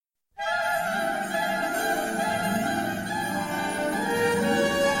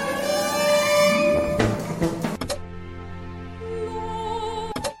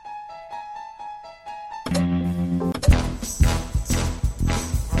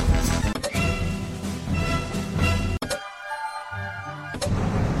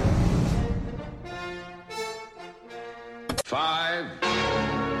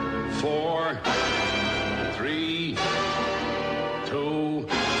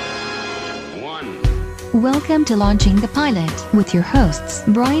Welcome to Launching the Pilot with your hosts,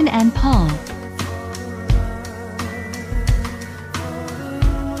 Brian and Paul.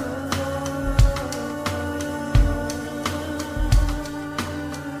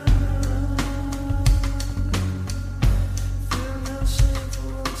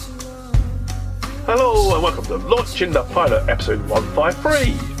 Hello and welcome to Launching the Pilot, episode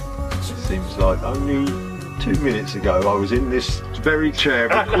 153. Seems like only 2 minutes ago I was in this very chair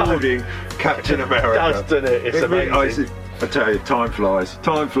recording Captain America. Doesn't it? It's amazing. I tell you, time flies.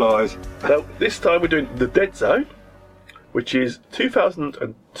 Time flies. Now, this time we're doing The Dead Zone, which is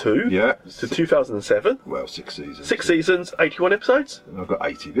 2002 to 2007. Well, 6 seasons. 6 seasons, 81 episodes. And I've got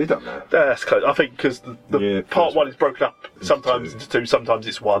 80 vid up there. That's close. I think because the part one is broken up sometimes into two, sometimes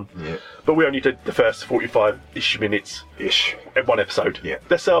it's one. Yeah. But we only did the first 45-ish minutes. Ish. In one episode. Yeah.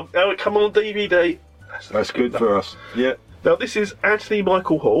 Let's it come on DVD. That's good for us. Yeah. Now, this is Anthony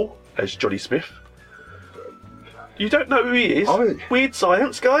Michael Hall as Johnny Smith. You don't know who he is? Weird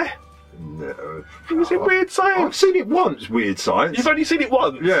Science guy? No. He was in Weird Science. I've seen it once, Weird Science. You've only seen it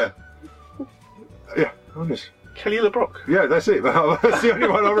once? Yeah. Yeah, honest. Kelly LeBrock. Yeah, that's it. That's the only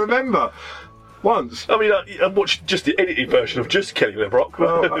one I remember. Once. I mean, I watched just the edited version of just Kelly LeBrock.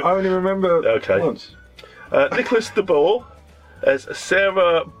 Well, I only remember once. Nicholas DeBoer as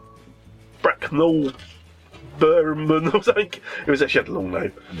Sarah Bracknell Berman or something. It was actually had a long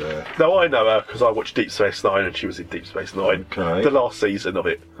name. Yeah. Now I know her because I watched Deep Space Nine and she was in Deep Space Nine. Okay. The last season of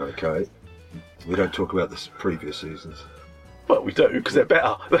it. Okay. We don't talk about the previous seasons. Well, we do because they're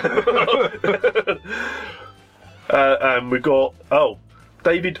better. And we've got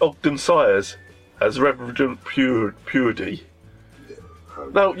David Ogden Sires as Reverend Purdy.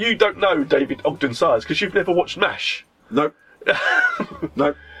 Now you don't know David Ogden Sires because you've never watched MASH. Nope.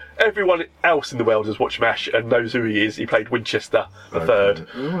 Nope. Everyone else in the world has watched MASH and knows who he is. He played Winchester the Third.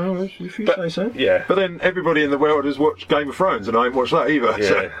 Well, if you say so. Yeah. But then everybody in the world has watched Game of Thrones and I ain't watched that either.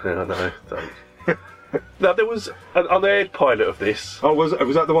 Yeah, no, don't. Now, there was an unaired pilot of this. Oh, was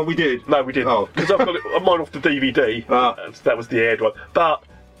that the one we did? No, we didn't. Oh. Because I've got mine off the DVD. And that was the aired one. But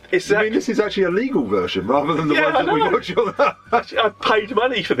it's... I mean, this is actually a legal version rather than the one that we watched on that. Actually, I paid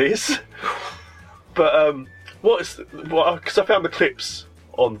money for this. But, because I found the clips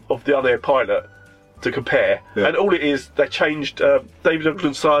of the unaired pilot to compare, and all it is, they changed. David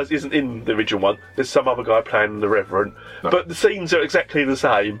Ogden Sires isn't in the original one. There's some other guy playing the Reverend, but the scenes are exactly the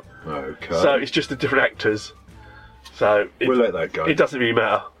same. Okay. So it's just the different actors. So we'll let that go. It doesn't really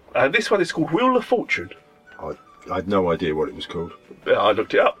matter. And this one is called Wheel of Fortune. I had no idea what it was called. I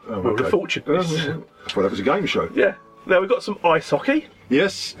looked it up. Wheel of Okay. Fortune. I thought that was a game show. Yeah. Now we've got some ice hockey.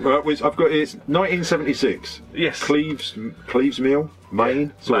 Yes. Well, I've got it's 1976. Yes. Clevesmill,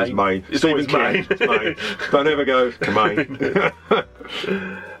 Maine. It's always Maine. It's Stephen always King. Maine. Don't ever go to Maine.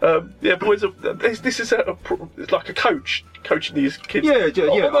 Yeah, boys. This is it's like a coach coaching these kids. Yeah.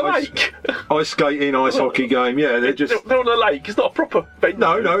 On the lake. Ice skating, ice hockey game. Yeah, they're on a lake. It's not a proper venue.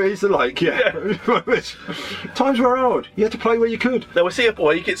 No, it's the lake. Yeah. Times were hard. You had to play where you could. Now we see a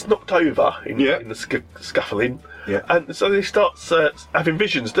boy. He gets knocked over in the scuffling. Yeah. And so he starts having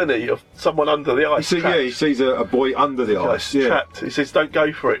visions, doesn't he, of someone under the ice. He sees a boy under the ice. Yeah. Trapped. He says, "Don't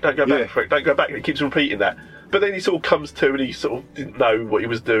go for it. Don't go back for it. Don't go back." And he keeps repeating that. But then he sort of comes to, and he sort of didn't know what he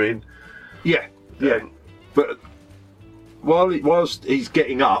was doing. Yeah. But whilst he's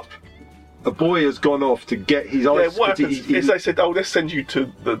getting up, a boy has gone off to get his ice. Yeah, what happens is they said, let's send you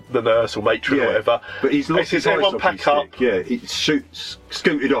to the nurse or matron or whatever. But he's lost his ice everyone hockey pack up. stick. Yeah, he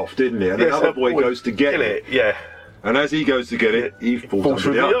scooted off, didn't he? And another boy goes to get it. Yeah. And as he goes to get it, he falls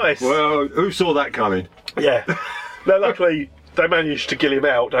through the ice. Well, who saw that coming? Yeah. Now, luckily, they manage to get him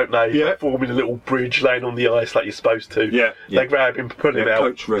out, don't they? Yeah. Forming a little bridge, laying on the ice like you're supposed to. Yeah. They grab him, pull him out.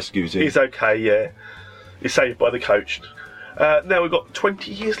 Coach rescues him. He's okay, yeah. He's saved by the coach. Now we've got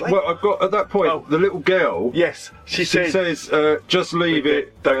 20 years later. Well, I've got, at that point, the little girl... Yes, she says, just leave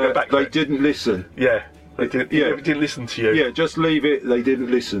it. Don't go back they didn't listen. Yeah. They didn't listen to you. Yeah, just leave it. They didn't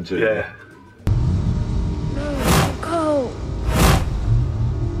listen to you. Yeah.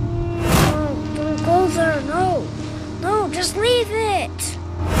 Don't go there, no. No, just leave it.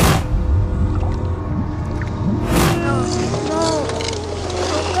 No.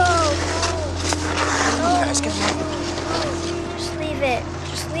 Don't go. No. Just leave it.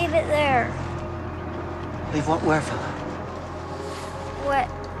 Just leave it there. Leave what where, fella? What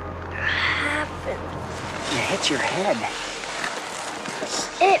happened? You hit your head.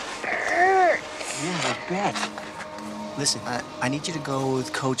 It hurts. Yeah, I bet. Listen, I need you to go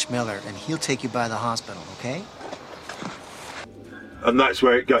with Coach Miller, and he'll take you by the hospital, okay? And that's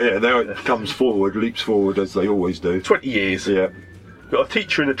where it goes. Yeah, now it comes forward, leaps forward as they always do. 20 years. Yeah. Got a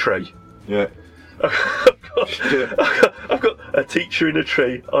teacher in a tree. Yeah. I've got a teacher in a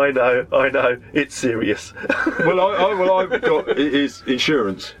tree. I know. It's serious. I've got is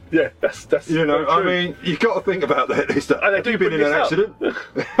insurance. Yeah, that's You know, very I true. mean, you've got to think about that. And they do Have you been bring in an this accident?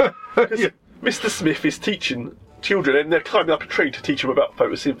 Because Mr. Smith is teaching children, and they're climbing up a tree to teach them about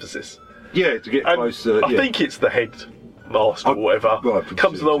photosynthesis. Yeah, to get And closer. I think it's the head master or whatever right,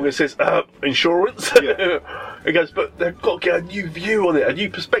 comes along and says, insurance. Yeah. He goes, but they've got to get a new view on it, a new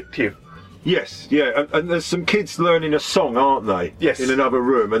perspective. Yes, yeah, and there's some kids learning a song, aren't they? Yes. In another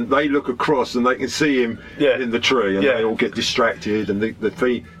room, and they look across and they can see him in the tree, and they all get distracted, and the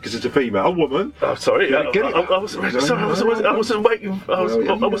because it's a female, a woman. Oh, sorry, Yeah, get it. I wasn't ready. Sorry, I wasn't waiting. I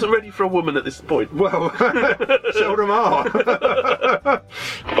wasn't ready for a woman at this point. Well, seldom are.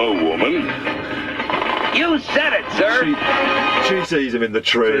 A woman? You said it, sir. She sees him in the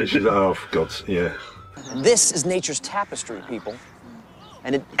tree, and she's like, oh, for God's, yeah. This is nature's tapestry, people.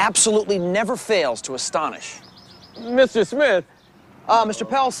 And it absolutely never fails to astonish. Mr. Smith, Mr.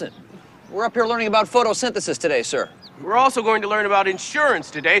 Pelson, we're up here learning about photosynthesis today, sir. we're also going to learn about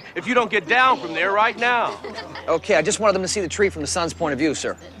insurance today if you don't get down from there right now. Okay, I just wanted them to see the tree from the sun's point of view,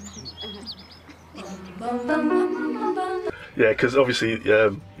 sir. Yeah, because obviously,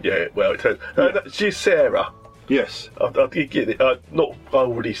 well, it turns. She's Sarah. Yes. I did get it. I've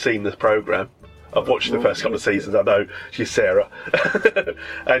already seen this programme. I've watched the first couple of seasons. I know she's Sarah.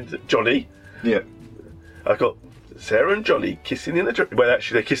 And Johnny. Yeah. I've got Sarah and Johnny kissing in the tree. Well,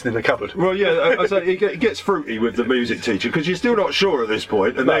 actually, they're kissing in the cupboard. Well, yeah, I say it gets fruity with the music teacher because you're still not sure at this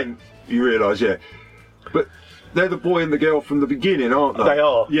point, and then you realise, but they're the boy and the girl from the beginning, aren't they? They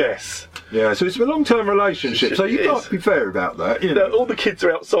are. Yes. Yeah, so it's a long-term relationship, so you It can't is. be fair about that. You know. All the kids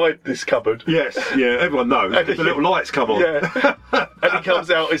are outside this cupboard. Yes, yeah, everyone knows. And The little lights come on. Yeah. And he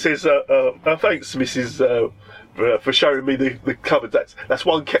comes out and says, thanks, Mrs. For showing me the cupboard. That's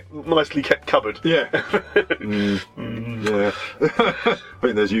one nicely kept cupboard. Yeah. Yeah. I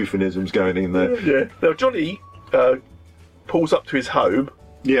think there's euphemisms going in there. Yeah. Now Johnny pulls up to his home.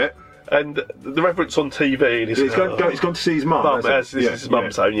 Yeah. And the reference on TV. And He's gone to see his mum. Mum, hasn't he? this is his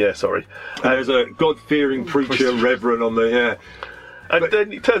mum's home. Yeah, sorry. And there's a God-fearing preacher, reverend on the And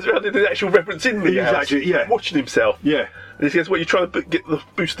then he turns around and there's an actual reference in the He's house, actually, watching himself. Yeah. And he says, "Well, you're trying to get the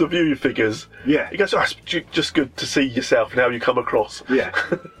boost the view figures." Yeah. He goes, "Oh, it's just good to see yourself and how you come across." Yeah.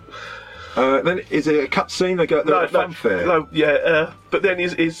 Then is it a cut scene? They go to a fun fair. No, yeah. But then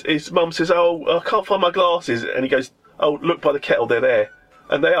his mum says, "Oh, I can't find my glasses," and he goes, "Oh, look by the kettle, they're there,"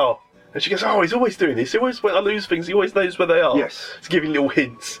 and they are. And she goes, "Oh, he's always doing this. He always, when I lose things, he always knows where they are." Yes. It's giving little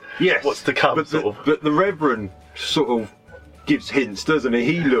hints. Yes. What's to come, But the reverend sort of gives hints, doesn't he?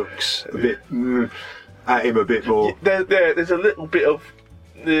 He looks a bit at him a bit more. There's a little bit of.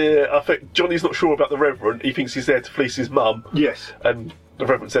 I think Johnny's not sure about the reverend. He thinks he's there to fleece his mum. Yes. And the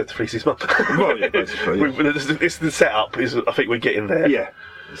reverend's there to fleece his mum. Well, yeah, basically. Yeah. It's the setup. I think we're getting there. Yeah.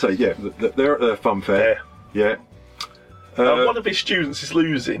 So yeah, they're at the fun fair. Yeah. One of his students is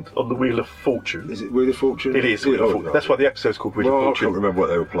losing on the Wheel of Fortune. Is it Wheel of Fortune? It is Wheel of Fortune. That's why the episode's called Wheel of Fortune. I can't remember what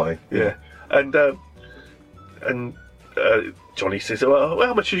they were playing. Yeah. And Johnny says, "Well,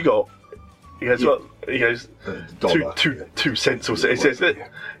 how much have you got?" He goes, "Well," he goes, $1. 2 cents or so. He says, he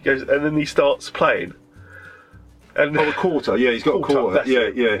goes, and then he starts playing. And a quarter. Yeah, he's got a quarter.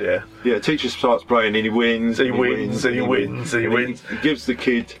 Yeah. Teacher starts playing, and he wins. He wins. He gives the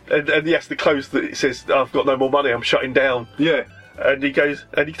kid, and he has to close. He says, "I've got no more money. I'm shutting down." Yeah. And he goes,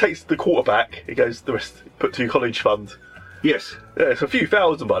 and he takes the quarter back. He goes, "The rest put to your college fund." Yes. Yeah, it's a few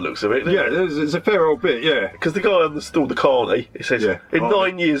thousand by the looks of it. Yeah, there's a fair old bit. Yeah. Because the guy on the stall, the carney, he says, "In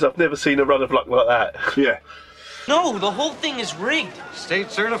 9 years, I've never seen a run of luck like that." Yeah. No, the whole thing is rigged. State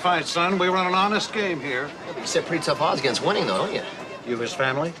certified, son. We run an honest game here. You set pretty tough odds against winning, though, don't you? You his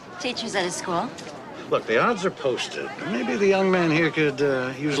family? Teachers at his school. Look, the odds are posted. Maybe the young man here could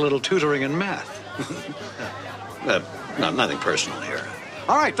use a little tutoring in math. No, nothing personal here.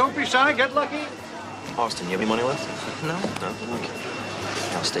 All right, don't be shy. Get lucky. Austin, you have any money left? No?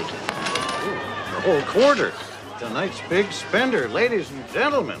 Okay. I'll stake you. A whole quarter. Tonight's big spender, ladies and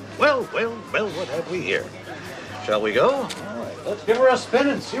gentlemen. Well, what have we here? Shall we go? All right, let's give her a spin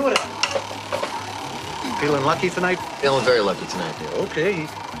and see what happens. Feeling lucky tonight? Feeling very lucky tonight, dude. Okay.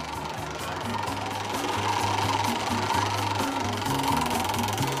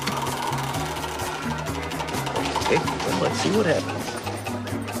 Okay, well, let's see what happens.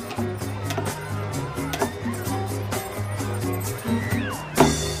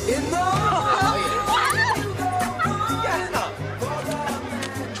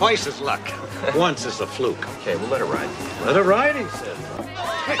 Twice is luck. Once is a fluke. Okay, we'll let it ride. Let it ride, he said.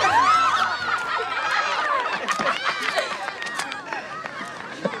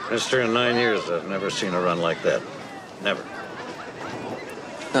 Mister, in 9 years, I've never seen a run like that. Never.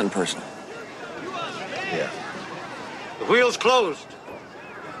 Nothing personal. Yeah. The wheel's closed.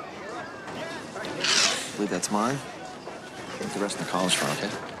 I believe that's mine. Take the rest in the college fund, okay?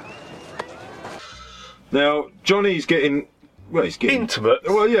 Now, Johnny's getting... Well, he's getting... Intimate.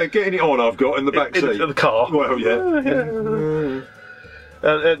 Well, yeah, getting it on, I've got, in the back seat. In the car. Well, yeah.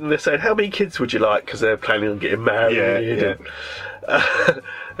 And they're saying, how many kids would you like? Because they're planning on getting married.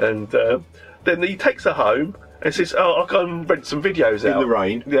 And then he takes her home and says, I'll go and rent some videos out. In the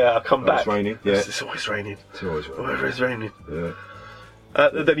rain. Yeah, I'll come back. It's raining, yeah. It's always raining. It's always raining. Wherever it's raining. Yeah.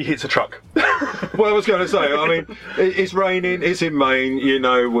 Then he hits a truck. Well, I was going to say, I mean, it's raining, it's in Maine, you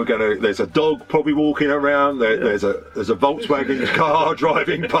know, there's a dog probably walking around, there's a Volkswagen car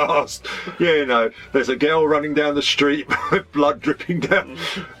driving past, you know, there's a girl running down the street with blood dripping down.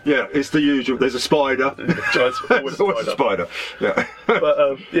 Yeah, it's the usual. There's a spider. Giant There's always a spider. Yeah.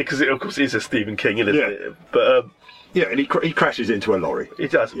 But, because it, of course, is a Stephen King, isn't it? But, yeah, and he crashes into a lorry. He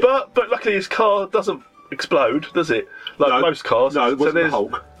does. Yeah. But luckily his car doesn't explode, does it? Like most cars. No, it wasn't the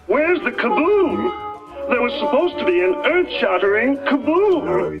Hulk. Where's the kaboom? There was supposed to be an earth-shattering kaboom.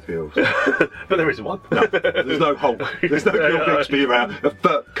 How he feels. But there isn't one. No, there's no Hulk. There's no Bill Bixby around.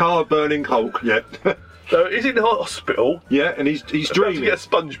 A car-burning Hulk yet. So he's in the hospital. Yeah, and he's dreaming. To get a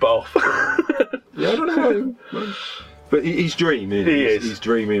sponge bath. Yeah, I don't know. But he's dreaming. He is. He's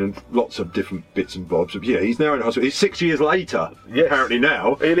dreaming and lots of different bits and bobs. But yeah, he's now in the hospital. He's 6 years later, apparently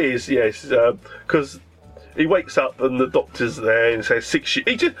now. It is, yes. Because he wakes up and the doctor's there and says 6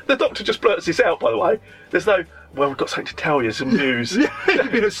 years. The doctor just blurts this out, by the way. There's no, well, we've got something to tell you, some news. Yeah,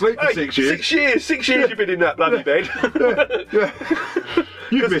 you've been asleep for 6 years. 6 years. 6 years you've been in that bloody bed. Yeah.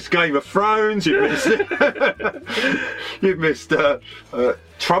 You've missed Game of Thrones. You've missed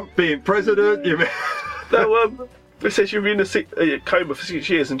Trump being president. So, it says you've been in a coma for 6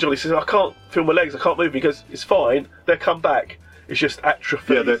 years, and Johnny says, I can't feel my legs, I can't move. He goes, it's fine, they'll come back. It's just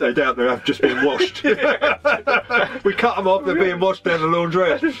atrophy. Yeah, they doubt they have just been washed. We cut them off, they're being washed down the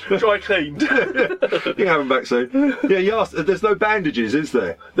laundrette. Dry cleaned. You can have them back soon. Yeah, he asked, there's no bandages, is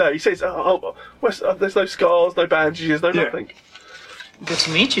there? No, he says, there's no scars, no bandages, no nothing. Good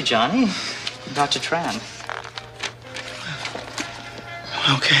to meet you, Johnny. Dr. Tran.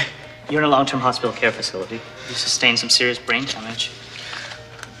 Okay. You're in a long-term hospital care facility. You sustained some serious brain damage.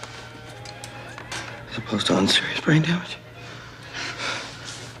 As opposed to unserious brain damage?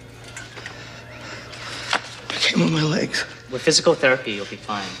 I can't move my legs. With physical therapy, you'll be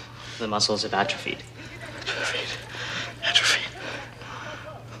fine. The muscles have atrophied. Atrophied.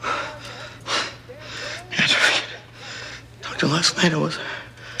 Doctor, last night I was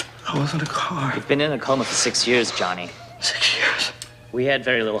in a car. You've been in a coma for 6 years, Johnny. 6 years? We had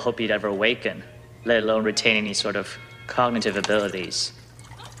very little hope you'd ever awaken, let alone retain any sort of cognitive abilities.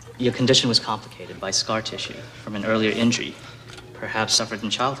 Your condition was complicated by scar tissue from an earlier injury, perhaps suffered in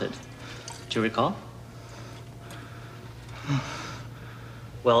childhood. Do you recall?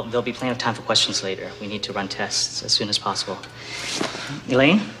 Well, there'll be plenty of time for questions later. We need to run tests as soon as possible.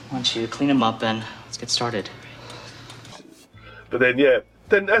 Elaine, why don't you clean him up and let's get started. But then,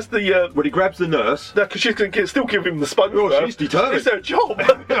 then as the... when he grabs the nurse... No, because she's going to still give him the sponge bath. Oh, she's determined. It's her job.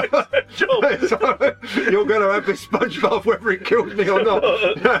 It's her job. You're going to have this sponge bath whether it kills me or not.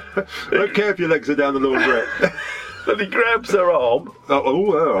 Don't care if your legs are down the laundrette. And he grabs her arm.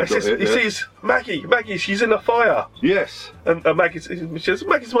 He says, Maggie, she's in a fire. Yes. And Maggie says,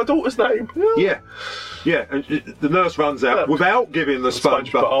 Maggie's my daughter's name. Yeah. And the nurse runs out without giving the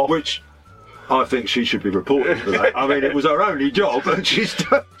sponge bath, which... I think she should be reported for that. I mean, it was her only job, and she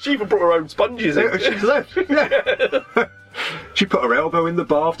even brought her own sponges in. She's left. Yeah. She put her elbow in the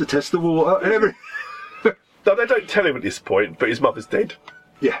bath to test the water and everything. No, they don't tell him at this point, but his mother's dead.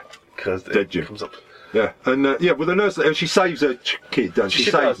 Yeah. Because dead Jim comes up. Yeah, and well, the nurse, she saves her kid, doesn't she?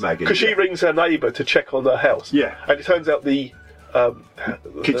 She saves Maggie. Because she rings her neighbour to check on her house. Yeah. And it turns out the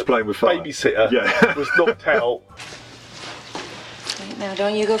kids playing with fire. Babysitter was knocked out. Now,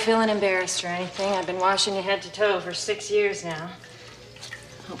 don't you go feeling embarrassed or anything. I've been washing you head to toe for 6 years now.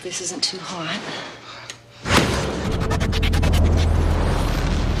 Hope this isn't too hot.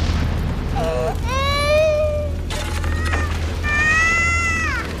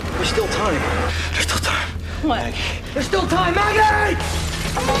 There's still time. There's still time. What? Maggie. There's still time, Maggie!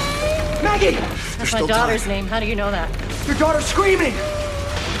 Maggie! There's That's my still daughter's time. name. How do you know that? Your daughter's screaming!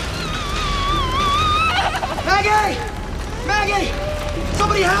 Maggie! Maggie!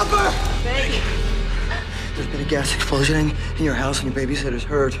 Somebody help her! Maggie. There's been a gas explosion in your house and your babysitter's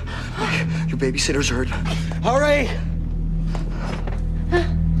hurt. Your babysitter's hurt. Hurry!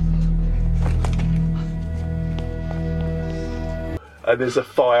 and there's a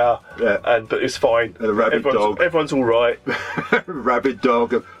fire, but it's fine. And a rabid dog. Everyone's all right. Rabid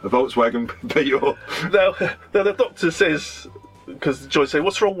dog, a Volkswagen Beetle. Now the doctor says, because Johnny says,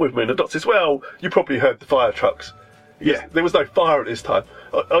 "What's wrong with me?" And the doctor says, "Well, you probably heard the fire trucks." Yeah, there was no fire at this time.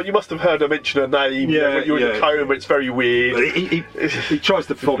 Oh, you must have heard her mention her name. Yeah, when you're in the coma. It's very weird. He tries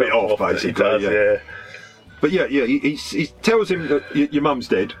to fob it off, basically. He does, yeah. But he tells him that your mum's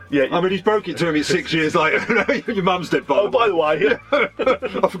dead. Yeah. I mean, he's broke it to him. It's 6 years later. Your mum's dead. By the way,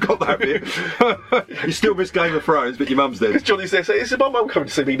 I forgot that bit. You still miss Game of Thrones, but your mum's dead. Because Johnny's there. Is my mum coming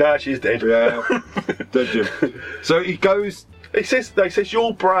to see me now? She's dead. Yeah, dead Jim. So he goes. They says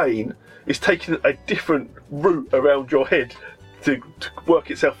your brain is taking a different route around your head to work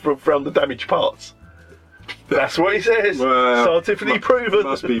itself around the damaged parts. That's what he says. Well, scientifically proven.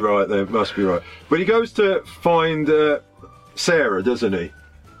 Must be right there. Must be right. But he goes to find Sarah, doesn't he?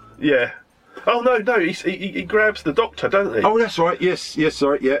 Yeah. Oh no! He grabs the doctor, doesn't he? Oh, that's right. Yes.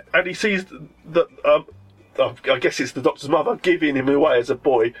 Sorry. Yeah. And he sees that. I guess it's the doctor's mother giving him away as a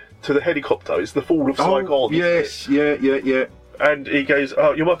boy to the helicopter. It's the fall of Saigon. Oh, yes. Yeah. And he goes,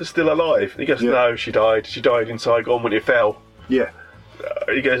 "Oh, your mother's still alive." And he goes, "No, she died. She died in Saigon when it fell." Yeah.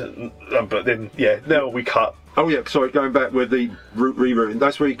 He goes, but then, now we cut. Oh, yeah, sorry, going back with the rerouting.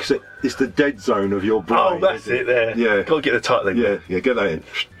 That's where it's the dead zone of your brain. Oh, that's it there. Yeah. Got to get the title in. Yeah, get that in.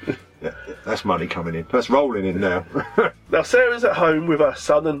 Yeah, that's money coming in. That's rolling in now. Now, Sarah's at home with her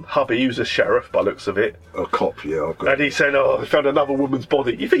son and hubby, who's a sheriff by looks of it. A cop, yeah. And he's saying, I found another woman's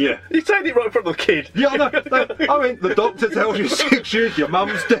body. You think he's saying it right in front of the kid. Yeah, I know. I mean, the doctor tells you 6 years, your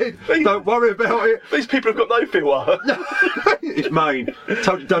mum's dead. Don't worry about it. These people have got no filter. It's Maine.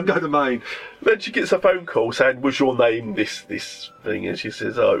 Told you, don't go to Maine. Then she gets a phone call saying, "Was your name this thing?" And she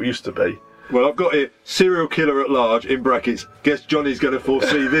says, "Oh, it used to be." Well, I've got here, serial killer at large, in brackets. Guess Johnny's going to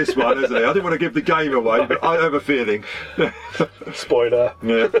foresee this one, isn't he? I didn't want to give the game away, but I have a feeling. Spoiler.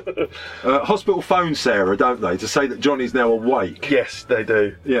 Yeah. Hospital phone Sarah, don't they, to say that Johnny's now awake? Yes, they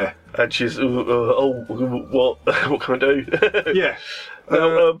do. Yeah. And she's, what can I do? Yeah.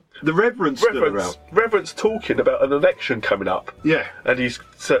 The Reverend's still around. Reverend's talking about an election coming up. Yeah. And his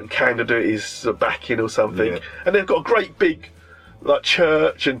certain candidate is backing or something. Yeah. And they've got a great big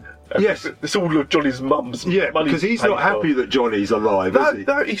church and yes, it's all of Johnny's mum's money. Yeah, because he's not happy that Johnny's alive, is he?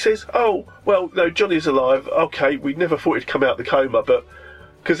 No, he says, "Oh, well, no, Johnny's alive. Okay, we never thought he'd come out of the coma, but..."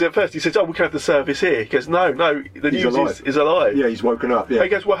 Because at first he says, "Oh, we can have the service here." He goes, No, the news is alive. Yeah, he's woken up, yeah. He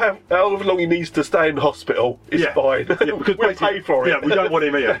goes, "Well, however long he needs to stay in hospital is fine. Yeah, because we'll pay for it. Yeah, we don't want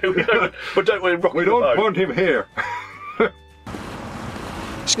him here. We don't want him rocking We the don't boat. want him here."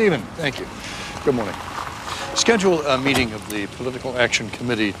 Stephen, thank you. Good morning. Schedule a meeting of the Political Action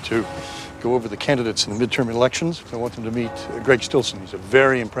Committee to go over the candidates in the midterm elections. I want them to meet Greg Stilson. He's a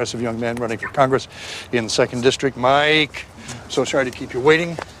very impressive young man running for Congress in the 2nd District. Mike, so sorry to keep you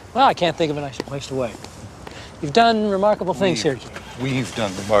waiting. Well, I can't think of a nicer place to wait. You've done remarkable things here, Jim. We've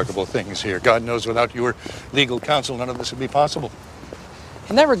done remarkable things here. God knows without your legal counsel, none of this would be possible.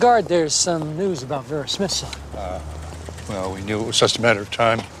 In that regard, there's some news about Vera Smith's son. Well, we knew it was just a matter of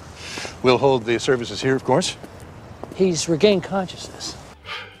time. We'll hold the services here, of course. He's regained consciousness.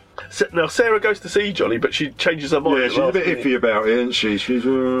 Now, Sarah goes to see Johnny, but she changes her mind. Yeah, she's a bit iffy about it, isn't she? She's,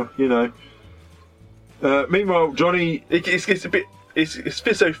 meanwhile, Johnny... It's a bit... It's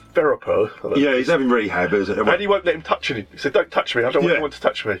physiotherapy. Yeah, he's having rehab, isn't it? And he won't let him touch him. He said, "Don't touch me. I don't want anyone to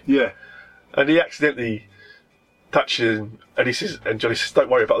touch me." Yeah. And he accidentally touches him, and Johnny says, "Don't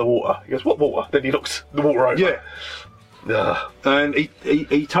worry about the water." He goes, "What water?" Then he knocks the water over. Yeah. And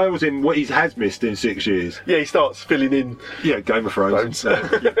he tells him what he has missed in 6 years. Yeah, he starts filling in. Yeah, Game of Thrones.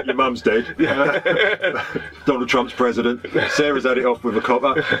 Your mum's dead. Yeah. Donald Trump's president. Sarah's had it off with a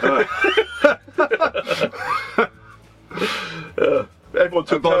copper. Everyone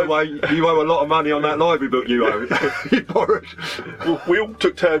took by the way, you owe a lot of money on that library book you owe. You borrowed. Well, we all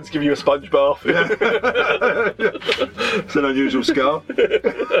took turns giving you a sponge bath. It's an unusual scar.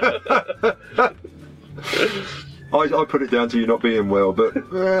 I put it down to you not being well, but...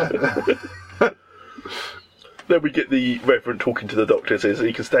 Then we get the Reverend talking to the doctor, says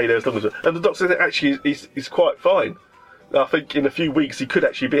he can stay there as long as... And the doctor says actually he's quite fine. I think in a few weeks he could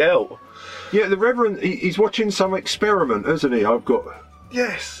actually be out. Yeah, the Reverend, he's watching some experiment, isn't he?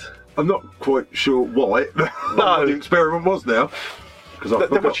 Yes. I'm not quite sure why. What the experiment was now.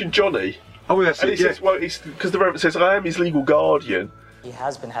 They're watching Johnny. Oh, yes. And he says, well, because the Reverend says, "I am his legal guardian." He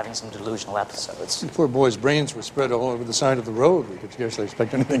has been having some delusional episodes. The poor boy's brains were spread all over the side of the road. We could scarcely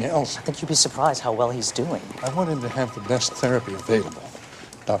expect anything else. I think you'd be surprised how well he's doing. I want him to have the best therapy available.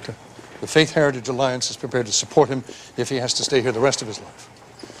 Doctor, the Faith Heritage Alliance is prepared to support him if he has to stay here the rest of his life.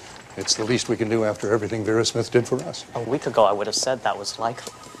 It's the least we can do after everything Vera Smith did for us. A week ago, I would have said that was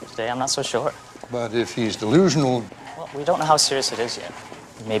likely. Today, I'm not so sure. But if he's delusional... Well, we don't know how serious it is yet.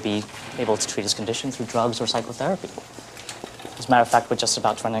 He may be able to treat his condition through drugs or psychotherapy. As a matter of fact, we're just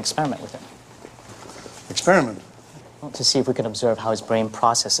about to run an experiment with him. Experiment? Well, to see if we can observe how his brain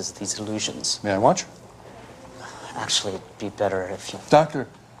processes these illusions. May I watch? Actually, it'd be better if you... Doctor,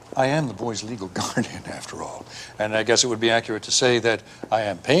 I am the boy's legal guardian, after all. And I guess it would be accurate to say that I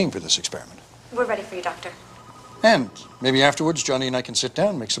am paying for this experiment. We're ready for you, Doctor. And maybe afterwards, Johnny and I can sit down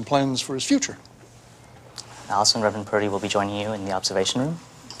and make some plans for his future. Alice and Reverend Purdy will be joining you in the observation room.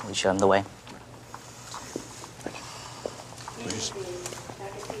 We show him the way. Please.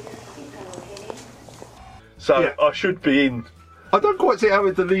 So I should be in. I don't quite see how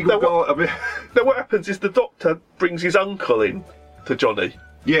it's the legal guard. I mean, now what happens is the doctor brings his uncle in to Johnny.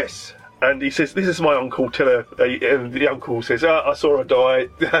 Yes. And he says, "This is my uncle." Tell her, and the uncle says, "I saw her die."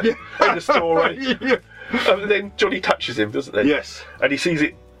 End of story. Yeah. And then Johnny touches him, doesn't he? Yes. And he sees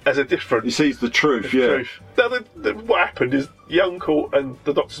it as a different. He sees the truth. Yeah. Now, what happened is the uncle and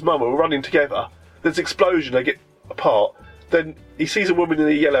the doctor's mum were running together. There's an explosion. They get apart. Then he sees a woman in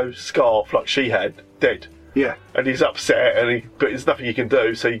a yellow scarf, like she had, dead. Yeah. And he's upset, but there's nothing he can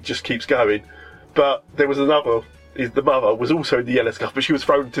do, so he just keeps going. But there was another. The mother was also in the yellow scarf, but she was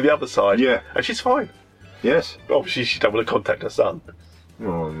thrown to the other side. Yeah. And she's fine. Yes. Obviously, she don't want to contact her son. I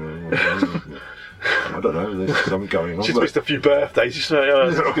don't know. There's something going on. She's missed a few birthdays. She's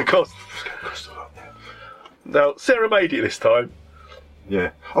because. Now Sarah made it this time.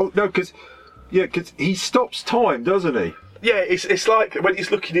 Yeah. Oh no, because he stops time, doesn't he? Yeah, it's like when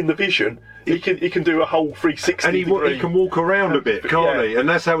he's looking in the vision, he can do a whole 360 and he can walk around a bit, can't he? And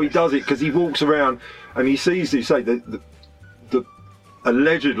that's how he does it, because he walks around and he sees, you say, the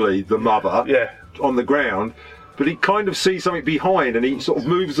allegedly the mother on the ground, but he kind of sees something behind and he sort of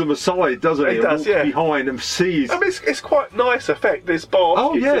moves them aside, doesn't he? He does, and walks behind and sees. I mean, it's quite nice effect. There's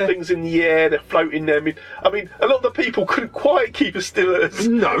baskets and things in the air, they're floating there. I mean, a lot of the people couldn't quite keep as still as...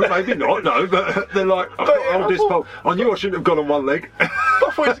 No, maybe not, no, but they're like, I knew I shouldn't have gone on one leg. But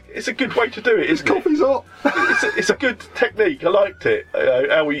I thought it's a good way to do it, isn't it? Coffee's hot. It's a good technique, I liked it.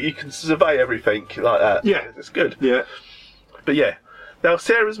 How you can survey everything like that. Yeah. It's good. Yeah. But yeah. Now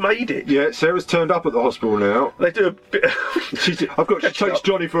Sarah's made it. Yeah, Sarah's turned up at the hospital now. They do a bit. She takes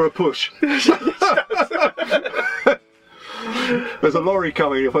Johnny for a push. There's a lorry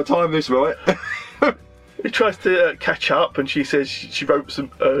coming. If I time this right. He tries to catch up, and she says she wrote some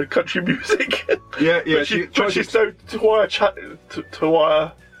country music. Yeah. But she's no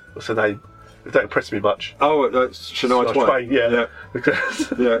Tawaya. What's her name? It don't impress me much. Oh, that's Shania Twain. Yeah.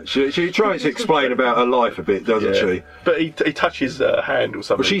 Yeah. She tries to explain about her life a bit, doesn't she? But he touches her hand or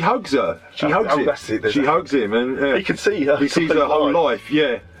something. Well, she hugs her. She hugs him. That's it. She hugs him, and he can see her. He sees her whole life.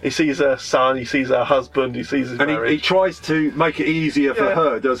 Yeah. He sees her son. He sees her husband. He sees his marriage. And he tries to make it easier for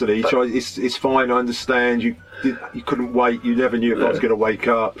her, doesn't he? He tries. It's fine. I understand. You couldn't wait. You never knew if I was going to wake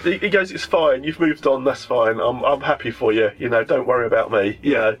up. He goes, "It's fine. You've moved on. That's fine. I'm happy for you. You know, don't worry about me.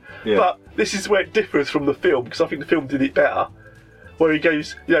 You know." Yeah. But this is where it differs from the film, because I think the film did it better. Where he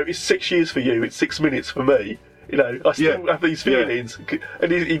goes, you know, it's 6 years for you. It's 6 minutes for me. You know, I still have these feelings,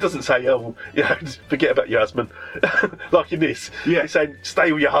 and he doesn't say, "Oh, you know, forget about your husband," like in this. Yeah, he's saying,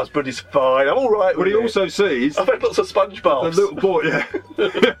 "Stay with your husband. It's fine. I'm all right." But he also sees I've had lots of sponge baths. The little boy,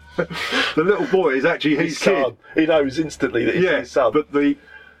 the little boy is actually his kid. Son. He knows instantly that it's his son. But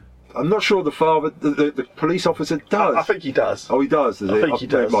I'm not sure the father, the police officer does. I think he does. Oh, he does. Does I think he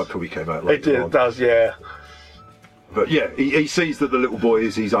does. It might probably came out later. It does, yeah. But yeah, he sees that the little boy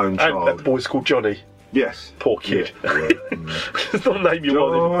is his own child. And the boy's called Johnny. Yes. Poor kid. It's not the name you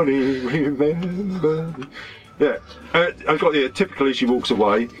want him. Johnny, remember me. Yeah. I've got the typically she walks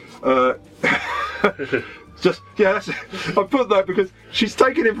away. I put that because she's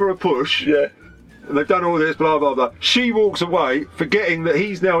taking him for a push. Yeah. And they've done all this, blah, blah, blah. She walks away, forgetting that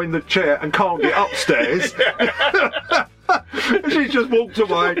he's now in the chair and can't get upstairs. She just walked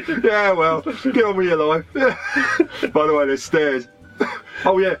away. Yeah, well, get on with your life. By the way, there's stairs.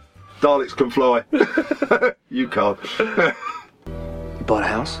 Oh, yeah. Daleks can fly. You can't. You bought a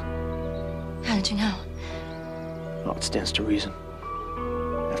house? How did you know? Well, it stands to reason.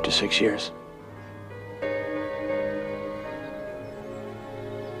 After 6 years.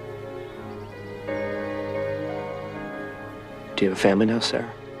 Do you have a family now,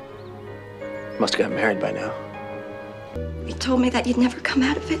 Sarah? Must have got married by now. You told me that you'd never come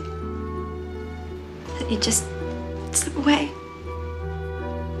out of it. That you'd just slip away.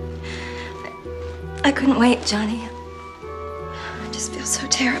 I couldn't wait, Johnny. I just feel so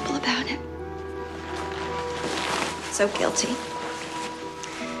terrible about it. So guilty.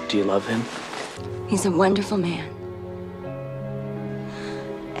 Do you love him? He's a wonderful man.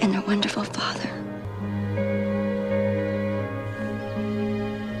 And a wonderful father.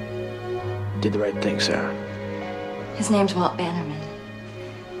 Did the right thing, Sarah. His name's Walt Bannerman.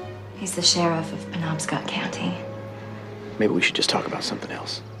 He's the sheriff of Penobscot County. Maybe we should just talk about something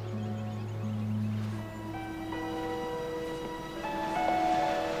else.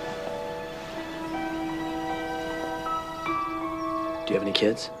 Do you have any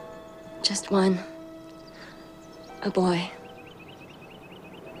kids? Just one. A boy.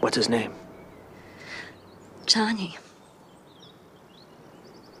 What's his name? Johnny.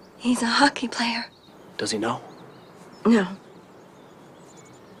 He's a hockey player. Does he know? No.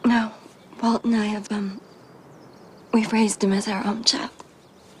 No. Walt and I have, we've raised him as our own child.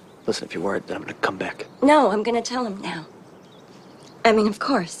 Listen, if you're worried, then I'm gonna come back. No, I'm gonna tell him now. I mean, of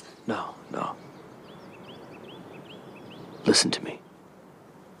course. No. Listen to me.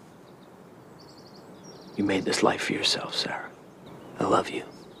 You made this life for yourself, Sarah. I love you.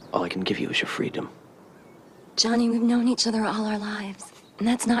 All I can give you is your freedom. Johnny, we've known each other all our lives, and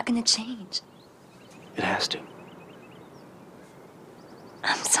that's not gonna change. It has to.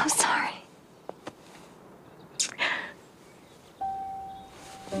 I'm so sorry.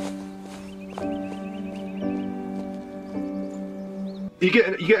 You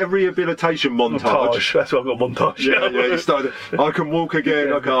get a rehabilitation montage. That's what I've got, montage. Yeah, you started. I can walk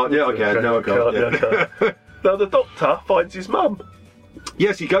again. I can't. Yeah, I can. No, I can't. Yeah. Now the doctor finds his mum.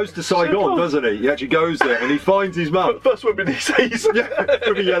 Yes, he goes to Saigon, doesn't he? He actually goes there and he finds his mum. First woman he sees. Yeah,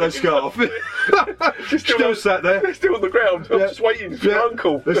 with a yellow scarf. She's still sat there. They're still on the ground. I'm just waiting for your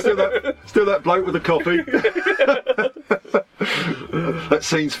uncle. There's still that bloke with the coffee. That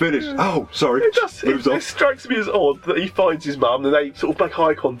scene's finished. Oh, sorry. It strikes me as odd that he finds his mum and they sort of make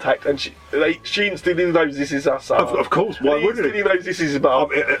eye contact and she instantly knows this is her son. Of course, why wouldn't he? He knows this is his mum.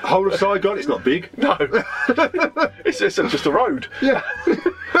 Whole of Saigon, it's not big. No. It's just a road. Yeah.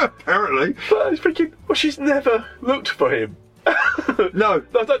 Apparently. But I was thinking, well, she's never looked for him. No.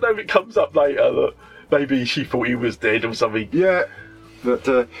 I don't know if it comes up later that maybe she thought he was dead or something. Yeah.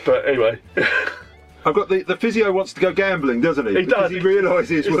 But anyway. I've got the physio wants to go gambling, doesn't he? He does. He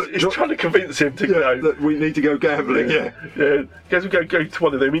realises he's trying to convince him to go. That we need to go gambling. Yeah. Guess we go to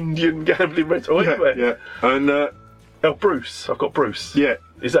one of them Indian gambling restaurants. Yeah. And Bruce. I've got Bruce. Yeah.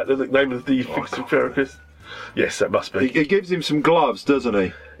 Is that the name of the physical therapist? Yes, that must be. He gives him some gloves, doesn't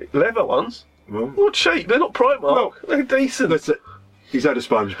he? Leather ones. Well, cheap. They're not Primark. Well, they're decent. He's had a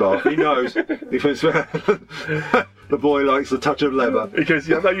sponge bath. He knows. He thinks the boy likes the touch of leather. Because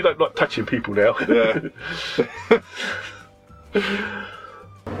I know you don't like touching people now. Yeah.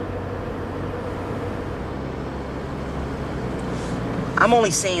 I'm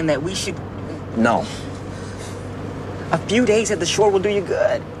only saying that we should. No. A few days at the shore will do you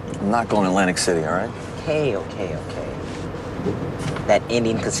good. I'm not going to Atlantic City, all right? Okay. That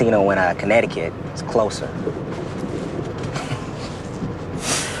Indian casino in Connecticut is closer.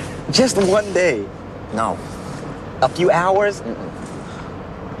 Just one day. No. A few hours?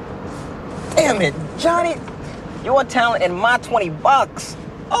 Damn it, Johnny. Your talent and my $20.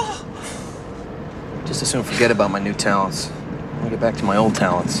 Oh. Just as soon forget about my new talents. I'll get back to my old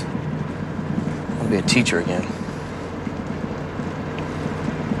talents. I'll be a teacher again.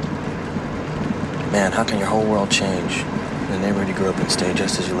 Man, how can your whole world change? The neighborhood you grew up in stay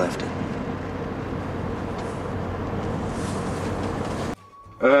just as you left it.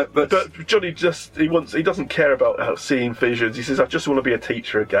 But Johnny he doesn't care about seeing visions. He says, I just want to be a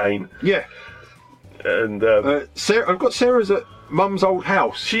teacher again. Yeah. And Sarah, I've got Sarah's at Mum's old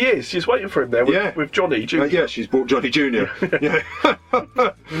house. She is. She's waiting for him there with Johnny Jr. Yeah, she's brought Johnny Jr. Yeah.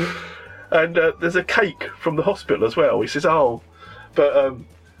 And there's a cake from the hospital as well. He says,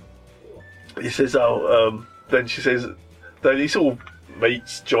 then she says, then he sort of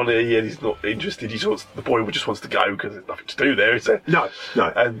meets Johnny and he's not interested. The boy just wants to go because there's nothing to do there, is there? No.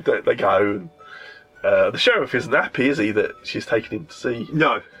 And they go. The sheriff isn't happy, is he, that she's taken him to see?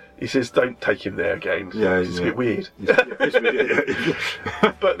 No. He says, don't take him there again. Yeah, it's a bit weird. It's weird.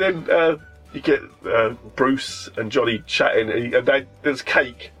 But then you get Bruce and Johnny chatting, and there's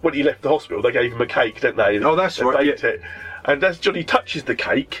cake. When he left the hospital, they gave him a cake, didn't they? Oh, that's right. Baked it. And as Johnny touches the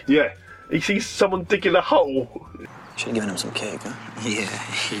cake, he sees someone digging a hole. Should have given him some cake, huh? Yeah.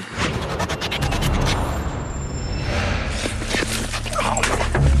 Come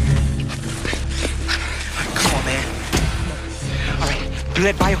on, man. All right, do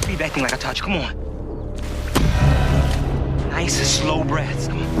that biofeedback thing like I taught you. Come on. Nice, slow breaths.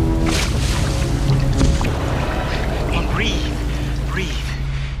 Come on. Come on, breathe.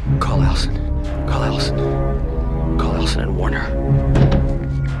 Call Allison and warn her.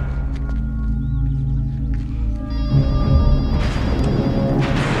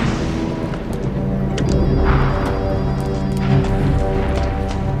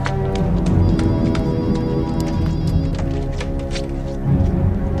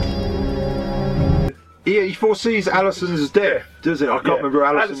 he foresees Alison's death, doesn't he? I can't remember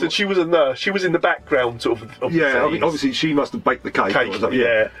Alison. She was a nurse. She was in the background, sort of. Of yeah, the I mean, obviously she must have baked the cake. Or something.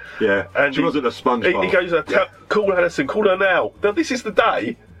 Yeah. Yeah. And she wasn't a sponge. He goes, call Alison, call her now. Now this is the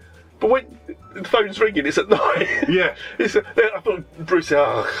day, but when the phone's ringing, it's at night. Yeah. I thought Bruce said,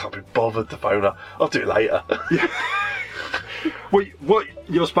 I can't be bothered to phone her. I'll do it later. Yeah. What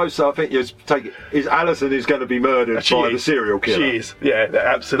you're supposed to, I think, is Alison is going to be murdered by the serial killer. She is. Yeah,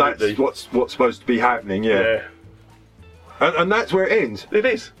 absolutely. That's what's supposed to be happening. Yeah. And that's where it ends. It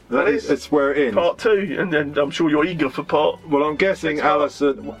is. It's where it ends. Part 2, and then I'm sure you're eager for part. Well, I'm guessing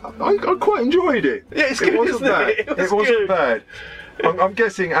Alison. I quite enjoyed it. Yeah, it's good. It wasn't bad. It wasn't bad. I'm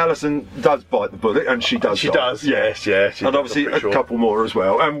guessing Alison does bite the bullet, and she does. She does. Yes, yeah. And obviously a couple more as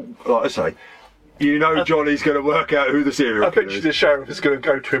well. And like I say, you know, Johnny's going to work out who the serial killer is. I bet the sheriff is going to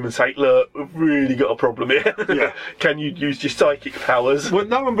go to him and say, "Look, we've really got a problem here. Yeah. Can you use your psychic powers?" Well,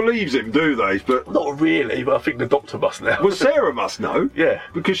 no one believes him, do they? But not really. But I think the doctor must now. Well, Sarah must know. Yeah,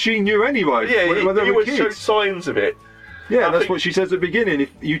 because she knew anyway. Yeah, when they he were always kids. showed signs of it. Yeah, that's what she says at the beginning.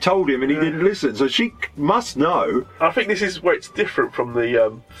 If you told him and he didn't listen, so she must know. I think this is where it's different from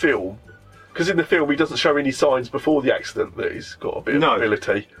the film, because in the film he doesn't show any signs before the accident that he's got a bit of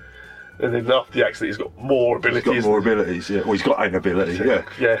ability, and then after the accident he's got more ability. He's got more abilities. Yeah, well, he's got an ability. Yeah,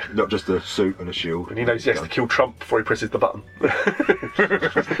 yeah, not just a suit and a shield. And he knows he has to kill Trump before he presses the button.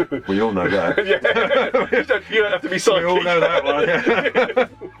 We all know that. Yeah, you don't have to be psychic. We all know that one. Yeah.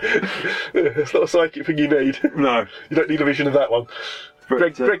 It's not a psychic thing you need. No, you don't need a vision of that one.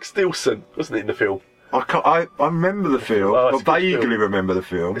 But, Greg Stilson, wasn't it, in the film? I remember the film. I vaguely remember the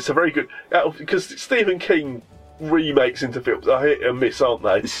film. It's a very good, because Stephen King remakes into films are hit and miss, aren't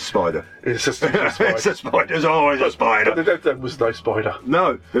they? It's a spider. It's a stupid spider. It's a spider. There's always a spider. But there was no spider.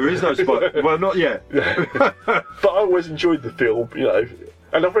 No, there is no spider. Well, not yet. But I always enjoyed the film, you know,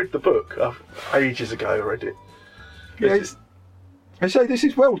 and I've read the book. Ages ago I read it. Yeah, I say this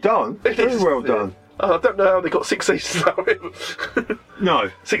is well done. It's very well done. I don't know how they got 6 seasons out of it.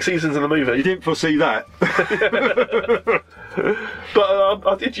 No. 6 seasons in the movie. You didn't foresee that. But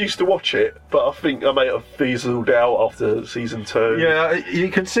I did used to watch it, but I think I may have fizzled out after season 2. Yeah,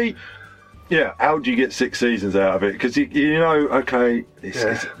 you can see. Yeah, how do you get 6 seasons out of it? Because you know, okay,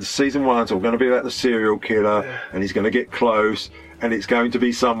 it's season 1's all going to be about the serial killer, and he's going to get close, and it's going to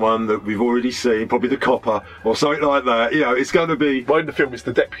be someone that we've already seen, probably the copper or something like that. You know, it's going to be. Well, in the film, it's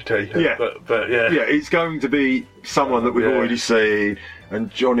the deputy. Yeah, but yeah, it's going to be someone that we've already seen,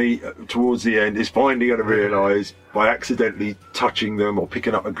 and Johnny, towards the end, is finally going to realise by accidentally touching them or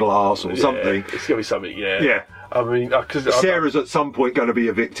picking up a glass or something. It's going to be something. Yeah. Yeah. I mean, because Sarah's at some point going to be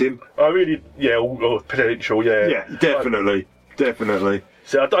a victim. I really, or potential, yeah. Yeah, definitely.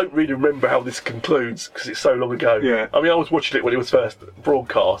 So I don't really remember how this concludes because it's so long ago. Yeah. I mean, I was watching it when it was first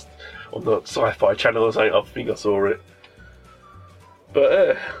broadcast on the Sci-Fi Channel or something. I think I saw it.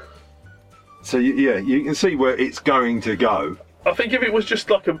 But so you can see where it's going to go. I think if it was just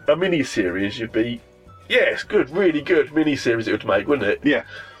like a mini-series, you'd be, it's good, really good mini-series it would make, wouldn't it? Yeah.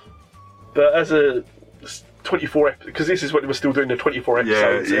 But as a 24 because this is when we're still doing the 24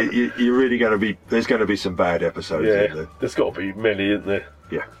 episodes. Yeah, you're really going to be. There's going to be some bad episodes. Isn't there? There's got to be many, isn't there?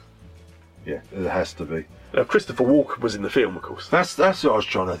 Yeah, there has to be. Christopher Walken was in the film, of course. That's what I was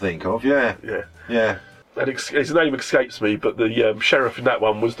trying to think of. Yeah. And his name escapes me, but the sheriff in that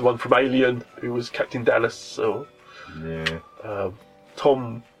one was the one from Alien, who was Captain Dallas. Or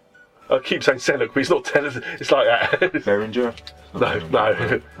Tom. I keep saying Selleck, but he's not Dallas. It's like that. Berenger.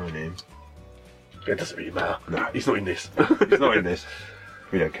 No. It doesn't really matter. No. He's not in this. He's not in this.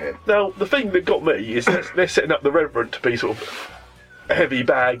 We don't care. Now, the thing that got me is they're setting up the Reverend to be sort of a heavy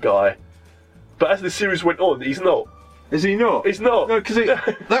bad guy. But as the series went on, he's not. Is he not? He's not. No, because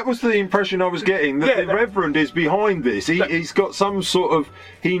that was the impression I was getting, that the Reverend is behind this. He's got some sort of...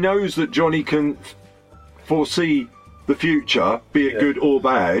 He knows that Johnny can foresee the future, be it good or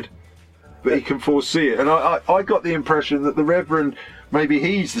bad, but he can foresee it. And I got the impression that the Reverend... Maybe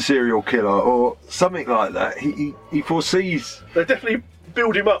he's the serial killer or something like that. He foresees. They definitely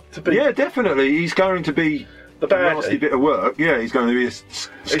build him up to be. Yeah, definitely. He's going to be the bad nasty bit of work. Yeah, he's going to be a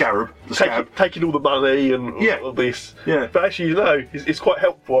scarab. Taking all the money and all this. Yeah. But actually, it's quite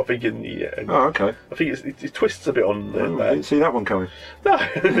helpful, I think, in the end. Oh, okay. I think it twists a bit on. I didn't see that one coming. No.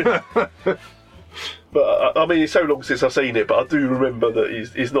 But I mean, it's so long since I've seen it, but I do remember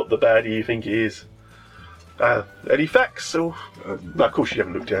that he's not the baddie you think he is. Any facts? Or no, of course you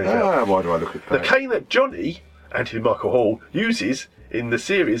haven't looked at it. Why do I look at that? The cane that Johnny, Anthony Michael Hall, uses in the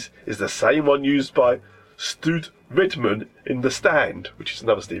series is the same one used by Stud Redman in The Stand, which is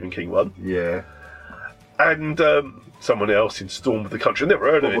another Stephen King one. Yeah. And someone else in Storm of the Country. I've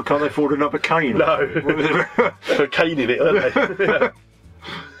never heard of Well, it. can't they afford another cane? No. They're caning it, aren't they?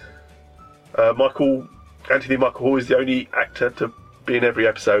 Anthony Michael Hall is the only actor to be in every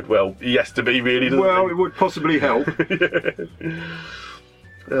episode. Well, he has to be, really, doesn't Well, he? it would possibly help.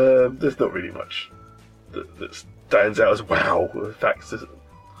 There's not really much that stands out as wow facts.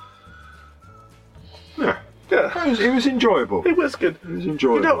 Yeah. Yeah. It was enjoyable. It was good. It was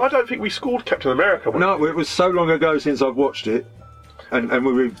enjoyable. You know, I don't think we scored Captain America. No, it was so long ago since I've watched it, and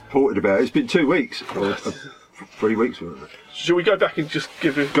we reported about it. It's been 2 weeks, or 3 weeks. Wasn't it? Should we go back and just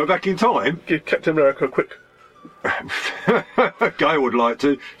go back in time? Give Captain America a quick. Guy would like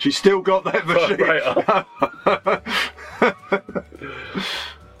to. She's still got that machine.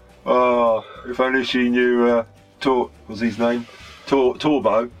 Oh, if only she knew. Was his name?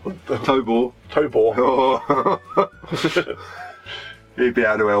 Tobor. Oh. He'd be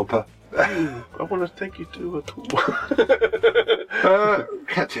able to help her. I want to take you to a tour.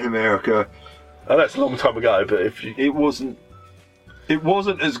 Captain America. Oh, that's a long time ago, but if you... It wasn't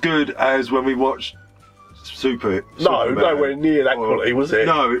as good as when we watched Superman. Nowhere near that quality, was it?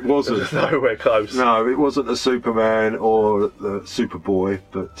 No, it wasn't. It was nowhere close. No, it wasn't the Superman or the Superboy,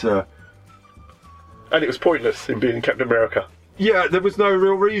 but... and it was pointless in being Captain America. Yeah, there was no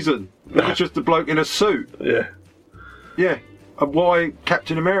real reason. It was just a bloke in a suit. Yeah. Yeah. And why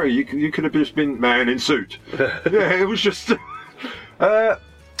Captain America? You could have just been man in suit. Yeah, it was just... I'll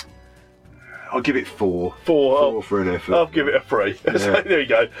give it 4. 4 for an effort. I'll give it a 3. Yeah. So, there you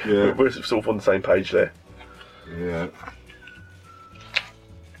go. Yeah. We're sort of on the same page there. Yeah.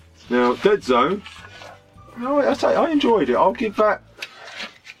 Now, Dead Zone. No, I enjoyed it. I'll give that...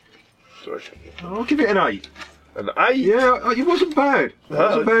 Sorry. I'll give it an 8. An 8? Yeah, it wasn't bad. It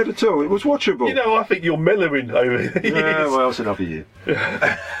wasn't bad at all. It was watchable. You know, I think you're mellowing over the years. Yeah, well, it's another year.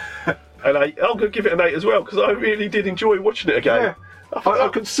 An 8. I'm going to give it an 8 as well, because I really did enjoy watching it again. Yeah. I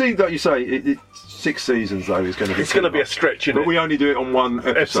can see that you say 6 seasons, though, is going to be... It's going to be a stretch, isn't it? But we only do it on one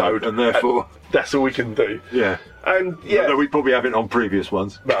episode, and therefore... That's all we can do. Yeah. And, yeah... Although we probably haven't on previous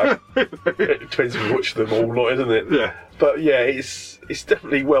ones. No. It depends if you watch them all, not, isn't it? Yeah. But, yeah, it's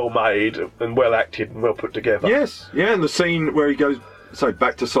definitely well made and well acted and well put together. Yes. Yeah, and the scene where he goes,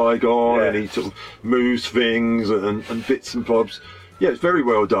 back to Saigon, and he sort of moves things and bits and bobs... Yeah, it's very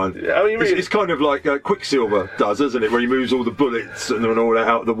well done. Yeah, I mean, really, it's kind of like Quicksilver does, isn't it? Where he moves all the bullets and all that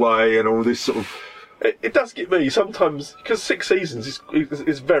out of the way and all this sort of... It does get me sometimes, because 6 seasons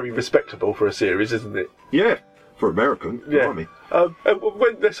is very respectable for a series, isn't it? Yeah, for American. Yeah. And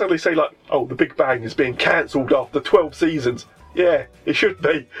when they suddenly say, like, oh, The Big Bang is being cancelled after 12 seasons, yeah, it should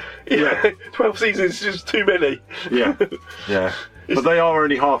be. Yeah. 12 seasons is just too many. Yeah, yeah. But they are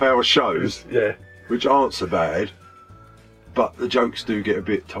only half-hour shows, yeah, which aren't so bad. But the jokes do get a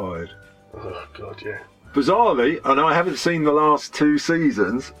bit tired. Oh, God, yeah. Bizarrely, and I haven't seen the last 2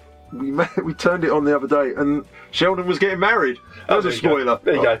 seasons, we turned it on the other day and Sheldon was getting married. That was a spoiler.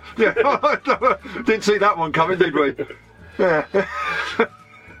 There you go. Yeah, didn't see that one coming, did we? Yeah.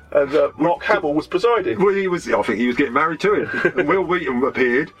 And Mark Hamill was presiding. Well, I think he was getting married to him. And Will Wheaton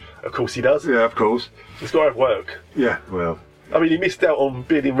appeared. Of course he does. Yeah, of course. He's got to have work. Yeah, well... I mean, he missed out on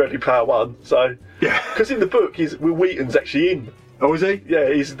being in Ready Player One, so... Yeah. Because in the book, Will Wheaton's actually in. Oh, is he?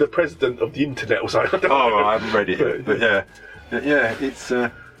 Yeah, he's the president of the internet or something. Oh, I haven't read it yet, but yeah. Yeah, it's...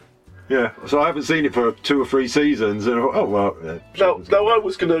 yeah, so I haven't seen it for 2 or 3 seasons, and I thought, oh, well... No, I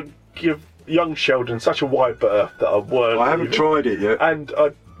was going to give young Sheldon such a wide berth that I weren't... I haven't tried it yet. And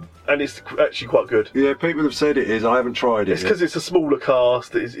it's actually quite good. Yeah, people have said it is. I haven't tried it. It's because it's a smaller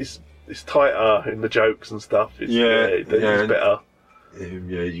cast. It's tighter in the jokes and stuff. It's better.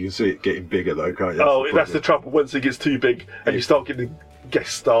 Yeah, you can see it getting bigger though, can't you? That's the trouble. Once it gets too big, and you start getting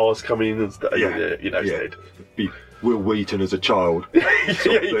guest stars coming in and stuff. Yeah, dead. Be Will Wheaton as a child.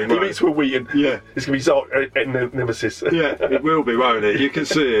 He meets Will Wheaton. Yeah, it's gonna be Zark and Nemesis. Yeah, it will be, won't it? You can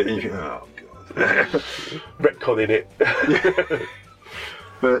see it. And you think, oh God, retconning it.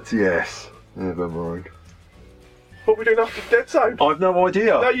 But yes, never mind. What are we doing after Dead Zone? I've no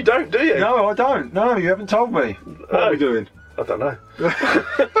idea. No, you don't, do you? No, I don't. No, you haven't told me. What are we doing? I don't know.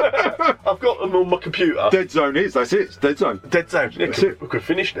 I've got them on my computer. Dead Zone is, that's it. It's Dead Zone. Dead Zone. Yeah, That's it. We could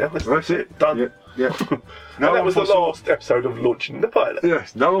finish now. That's it. Done. Yeah. And that was the last episode of launching the pilot.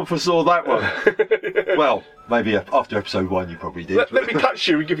 Yes, no one foresaw that one. Well, maybe after episode 1 you probably did. Let me touch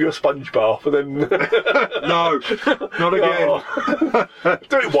you and give you a sponge bath and then... No, not again.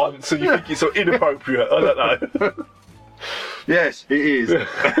 Do it once and you think it's so inappropriate. I don't know. Yes, it is.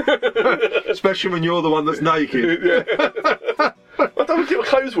 Especially when you're the one that's naked. I don't get my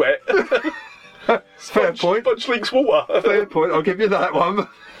clothes wet. Fair point. Sponge leaks water. Fair point, I'll give you that one.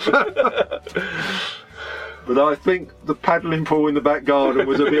 But I think the paddling pool in the back garden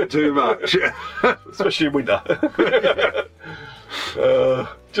was a bit too much. Especially in winter.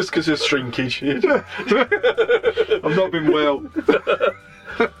 Just because of shrinkage. I've not been well.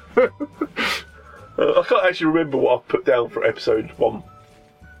 I can't actually remember what I've put down for episode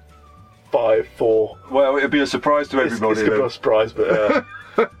 154. Well, it'd be a surprise to everybody. It's going to be a surprise, but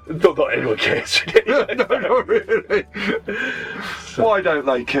not anyone cares. No, not really. Why don't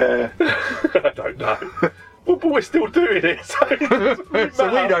they care? I don't know. Well, but we're still doing it, so it so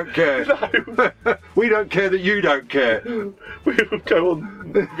we don't care. No. We don't care that you don't care. We will go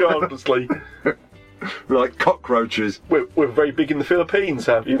on regardlessly. Like cockroaches. We're very big in the Philippines,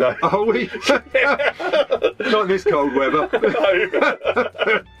 have you know? Are we? Not in this cold weather. No.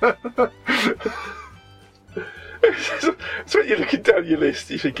 So when you're looking down your list,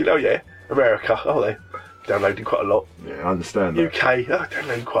 you're thinking, oh yeah, America, oh they're downloading quite a lot. Yeah, I understand that. UK,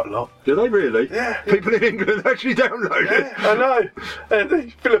 downloading quite a lot. Do they really? Yeah. People in England actually download it. Yeah, I know. And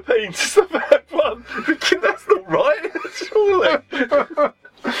the Philippines stuff had one. Thinking that's not right, surely.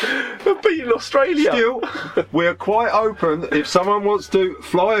 But in Australia. Still, we're quite open. If someone wants to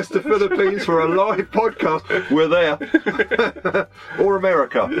fly us to Philippines for a live podcast, we're there. Or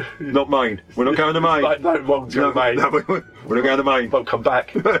America, not Maine. We're not going to Maine. No one's going to Maine. No, we're not going to Maine. Won't come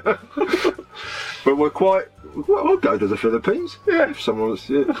back. But we're quite. Well, I'll go to the Philippines. Yeah. If someone wants.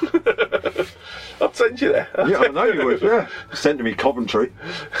 Yeah. I'll send you there. Yeah, I know you would. Yeah. Send to me Coventry.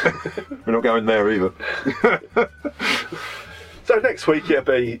 We're not going there either. So next week it'll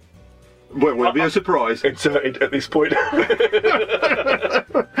be. Well, will it be a surprise? Inserted at this point.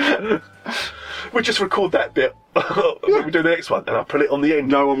 We'll just record that bit when we do the next one, and I'll put it on the end.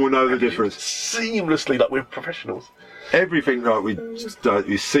 No one will know the difference. Seamlessly, like we're professionals. Everything like we do is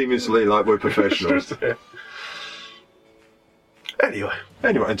seamlessly like we're professionals. Yeah. Anyway,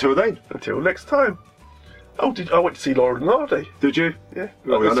 until then. Until next time. Oh, I went to see Laura and Hardy. Did you? Yeah.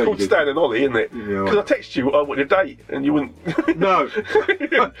 Oh, It's called Stan and Ollie, isn't it? Because I texted you, I want a date, and you wouldn't. No.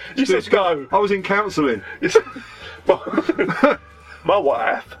 You said no. I was in counselling. My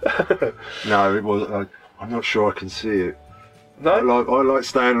wife. No, it was. I'm not sure I can see it. No? I like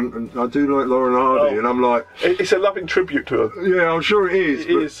Stan, and I do like Laura and Hardy, and I'm like. It's a loving tribute to her. Yeah, I'm sure it is.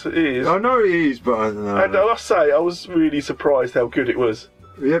 It is. I know it is, but I don't know. And I must say, I was really surprised how good it was.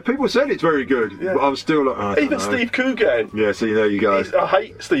 Yeah, people said it's very good, but I'm still like. I don't know. Steve Coogan. Yeah, see, there you go. I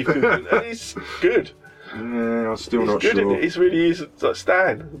hate Steve Coogan, and he's good. Yeah, I'm still not good, sure. He really is like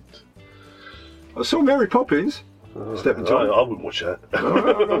Stan. I saw Mary Poppins. Step in time. I wouldn't watch that.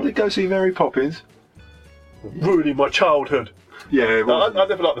 I did go see Mary Poppins. Ruining my childhood. Yeah, I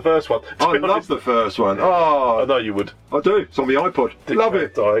never liked the first one. I love the first one. Oh, I know you would. I do. It's on the iPod. Love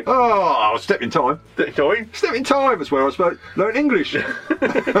it. Dying. Oh, Step in Time. Step in Time. That's where I was learn English. In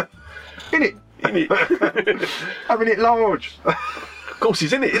it. Having it large. Of course,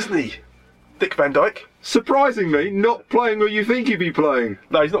 he's in it, isn't he? Dick Van Dyke. Surprisingly, not playing who you think he'd be playing.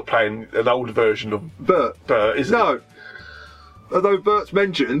 No, he's not playing an old version of Bert. Is he? No. Although Bert's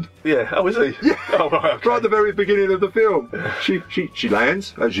mentioned. Yeah. Oh, is he? Yeah. Oh, right, okay. Right at the very beginning of the film, she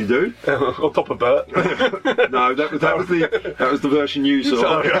lands as you do on top of Bert. No, that was the version you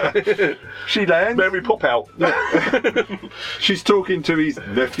saw. Okay. She lands. Mary Pop out. She's talking to his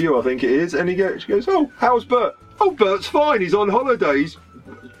nephew, I think it is, and she goes, "Oh, how's Bert? Oh, Bert's fine. He's on holidays."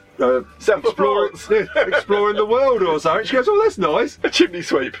 Exploring the world or something. She goes, "Oh, that's nice." A chimney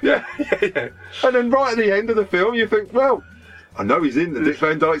sweep. Yeah. And then right at the end of the film, you think, well, I know Dick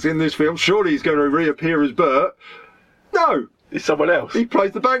Van Dyke's in this film. Surely he's going to reappear as Bert. No, he's someone else. He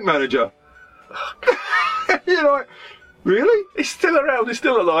plays the bank manager. You're like, really? He's still around. He's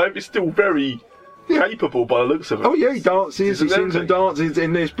still alive. He's still very capable by the looks of it. Oh yeah, he dances. He sings and dances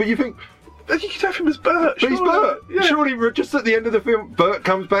in this. But you think. You could have him as Bert. But he's Bert. Yeah. Surely, just at the end of the film, Bert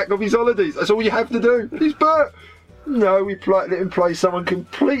comes back off his holidays. That's all you have to do. He's Bert. No, we let him play someone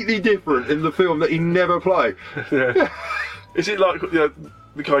completely different in the film that he never played. Yeah. Is it like the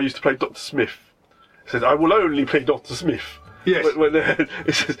guy who used to play Dr. Smith? He says, "I will only play Dr. Smith." Yes.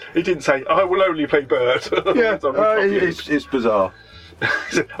 He didn't say, "I will only play Bert." Yeah, it's bizarre.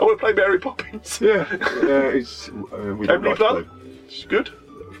 He said, "I want to play Mary Poppins." Yeah, it's. We don't Emily Blunt. It's good.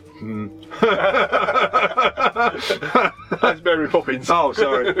 That's Mary Poppins. Oh,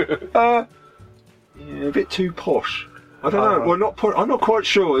 sorry. A bit too posh. I don't know. Well, I'm not quite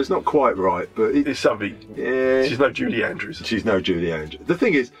sure. It's not quite right, but it's something. Yeah. She's no Julie Andrews. She's no Julie Andrews. The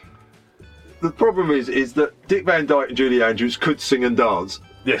thing is, the problem is that Dick Van Dyke and Julie Andrews could sing and dance.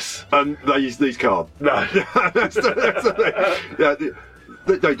 Yes. And these can't. No. That's the thing. Yeah,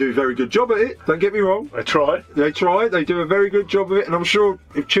 They do a very good job at it, don't get me wrong. They try. They do a very good job of it, and I'm sure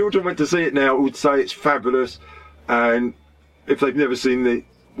if children went to see it now, would say it's fabulous, and if they've never seen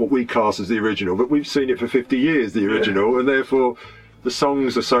what we class as the original, but we've seen it for 50 years, the original, and therefore the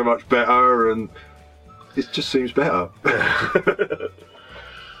songs are so much better, and it just seems better. But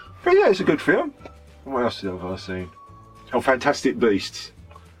yeah, it's a good film. What else have I seen? Oh, Fantastic Beasts.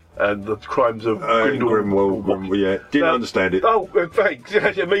 And the Crimes of Grindelwald. Yeah, didn't understand it. Oh, thanks.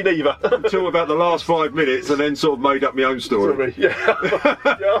 Yeah, me neither. Until about the last 5 minutes, and then sort of made up my own story. Sorry. Yeah.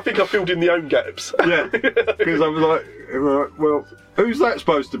 Yeah, I think I filled in the own gaps. Yeah, because I was like, well, who's that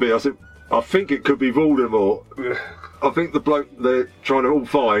supposed to be? I said, I think it could be Voldemort. I think the bloke they're trying to all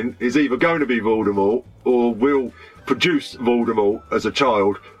find is either going to be Voldemort or will produce Voldemort as a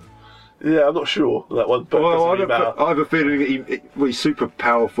child. Yeah, I'm not sure that one. But I have a feeling he's super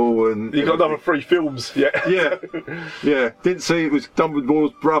powerful, and you got another 3 films. Yeah, yeah. Didn't see it was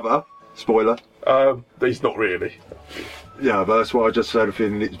Dumbledore's brother. Spoiler. He's not really. Yeah, but that's why I just had a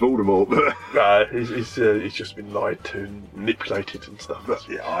feeling it's Voldemort. No, he's just been lied to and manipulated and stuff. But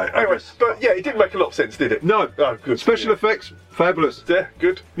yeah, anyway, but yeah, it didn't make a lot of sense, did it? No. Oh, good. Special effects, fabulous. Yeah,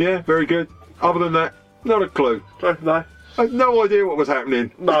 good. Yeah, very good. Other than that, not a clue. No. I had no idea what was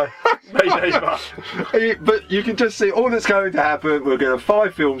happening. No, me neither. But you can just see all that's going to happen. We're going to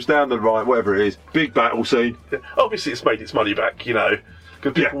 5 films down the line, whatever it is. Big battle scene. Yeah. Obviously, it's made its money back, you know.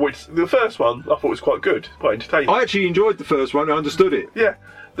 Because the first one I thought was quite good, quite entertaining. I actually enjoyed the first one. I understood it. Yeah.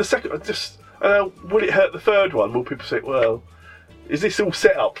 The second, will it hurt the third one? Will people say, well, is this all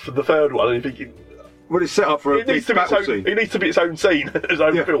set up for the third one? And you're thinking, well, it's set up for a big battle scene. It needs to be its own scene, its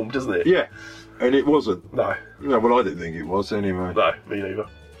own film, doesn't it? Yeah. And it wasn't. No. No, well, I didn't think it was anyway. No, me neither.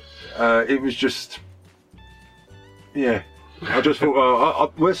 It was just... Yeah. I just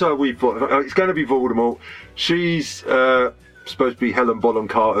thought, we thought, it's going to be Voldemort. She's supposed to be Helen Bonham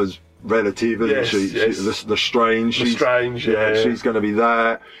Carter's relative, isn't she? Yes. The Strange. Yeah, she's going to be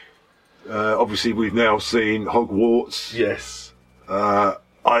that. Obviously, we've now seen Hogwarts. Yes.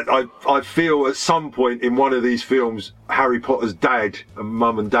 I feel at some point in one of these films, Harry Potter's dad and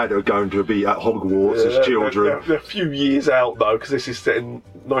mum and dad are going to be at Hogwarts as children. They're a few years out though, because this is set in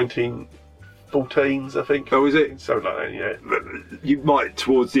 1914s, I think. Oh, is it? So like that, yeah. You might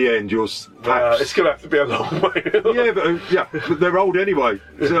towards the end. It's going to have to be a long way. but they're old anyway.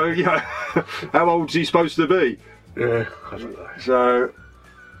 So yeah, how old's he supposed to be? Yeah, I don't know. So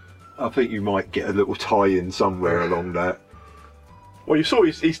I think you might get a little tie-in somewhere along that. Well, you saw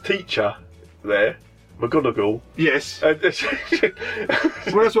his teacher there, McGonagall. Yes. Well, that's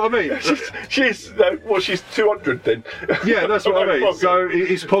what I mean. She's 200 then. Yeah, that's what I mean. So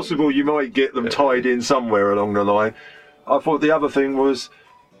it's possible you might get them tied in somewhere along the line. I thought the other thing was,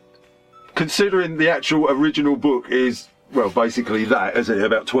 considering the actual original book is, well, basically that, isn't it?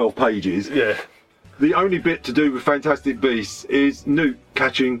 About 12 pages. Yeah. The only bit to do with Fantastic Beasts is Newt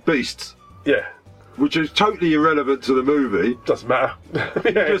catching beasts. Yeah. Which is totally irrelevant to the movie. Doesn't matter.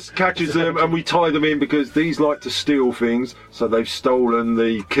 He just catches them and we tie them in because these like to steal things, so they've stolen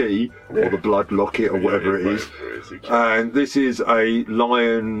the key or the blood locket or whatever it is. And this is a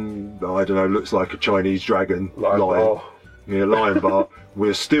lion, I don't know, looks like a Chinese dragon. Lion. Yeah, lion bar.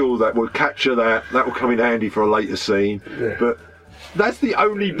 We'll steal that, we'll capture that, that will come in handy for a later scene. Yeah. But that's the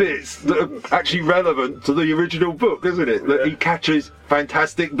only bits that are actually relevant to the original book, isn't it? That he catches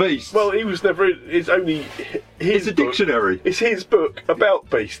fantastic beasts. Well, he was never. It's only his. It's a dictionary. It's his book about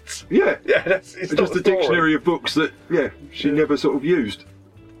beasts. Yeah, yeah. It's just a dictionary of books that she never sort of used.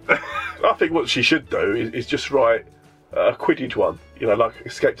 I think what she should do is just write a Quidditch one. You know, like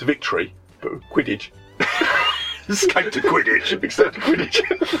Escape to Victory, but Quidditch. Escape to Quidditch. Escape to Quidditch.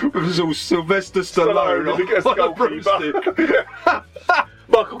 It was all Sylvester Stallone on a broomstick.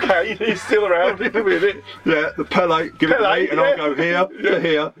 Michael Caine, he's still around with it. Yeah, the Pele, give it to me, and I'll go here, to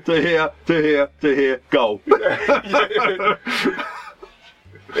here, to here, to here, to here, goal. Yeah.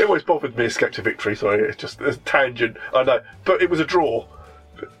 It always bothered me, Escape to Victory, sorry, it's just a tangent, I know, but it was a draw.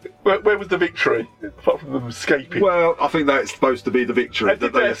 Where was the victory, apart from them escaping? Well, I think that's supposed to be the victory.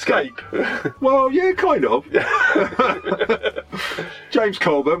 Did they escape? Well, yeah, kind of. James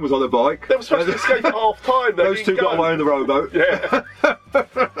Colburn was on a bike. They were supposed to escape at half time. Those two got away in the rowboat. Yeah.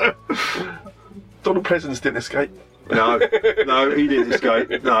 Donald Pleasance didn't escape. No, he didn't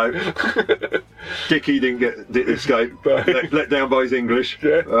escape. No. Dickie didn't escape. Let down by his English.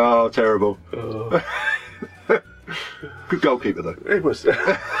 Yeah. Oh, terrible. Good goalkeeper though. He was. Not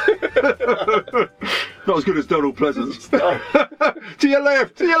as good as Donald Pleasance. To your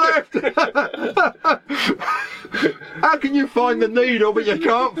left, to your left. How can you find the needle but you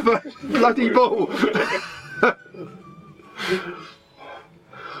can't find bloody ball?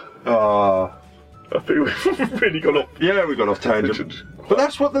 Ah. I think we've really gone off. Yeah, we've gone off tangent. But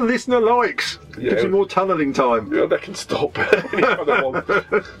that's what the listener likes. Gives you more tunnelling time. Yeah, they can stop anytime they want.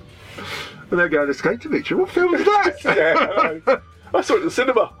 And they're going, Escape to Victory. What film is that? Yeah, I saw it at the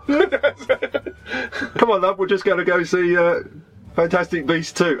cinema. Come on, love. We're just going to go see Fantastic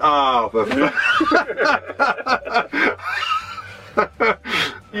Beasts 2. Ah,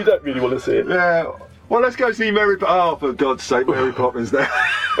 you don't really want to see it. Yeah. Well, let's go see Mary. Oh, for God's sake, Mary Poppins there.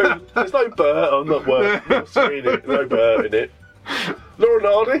 There's no Bert. I'm not seeing it. No Bert in it. Laura and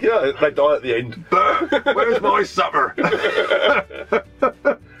Hardy, yeah, they die at the end. Bert, where's my supper?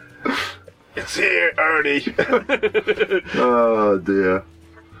 It's here, Ernie. Oh dear.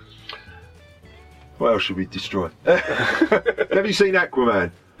 What else should we destroy? Have you seen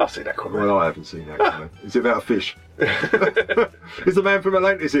Aquaman? I've seen Aquaman. Well, I haven't seen Aquaman. Is it about a fish? Is the man from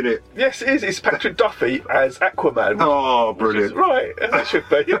Atlantis in it? Yes, it is. It's Patrick Duffy as Aquaman. Oh, brilliant. Right, that should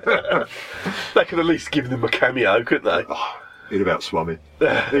be. They could at least give them a cameo, couldn't they? Oh, he'd have outswum him.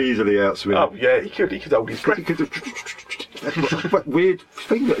 Easily outswim. Oh, yeah, he could hold his breath. But weird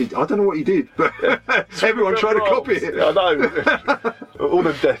thing that I don't know what he did, but everyone tried to copy it. I know. All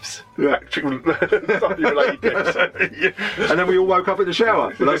them deaths. Something related deaths. And then we all woke up in the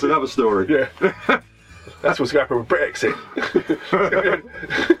shower. But that's another story. Yeah. That's what's going to happen with Brexit.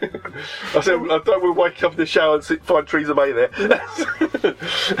 I said, I don't want to wake up in the shower and find Theresa May there.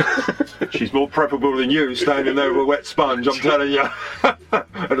 She's more preferable than you standing there with a wet sponge, I'm telling you.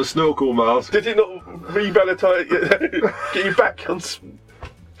 And a snorkel mask. Did it not rehabilitate, get you back on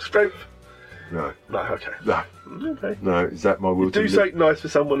strength? No. No, okay. No. Okay. No, is that my will You do say nice for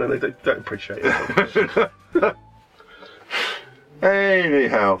someone and they don't appreciate it.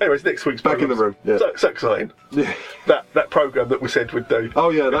 Anyhow. Anyways, next week's Back in the room. Yeah. So exciting. Yeah. That programme that we said we'd do. Oh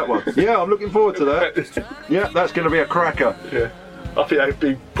yeah, that one. Yeah, I'm looking forward to that. Yeah, that's going to be a cracker. Yeah. I think that'd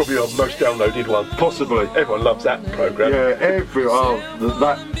be probably our most downloaded one. Possibly. Everyone loves that programme. Yeah,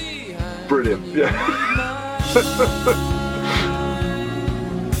 that brilliant. Yeah.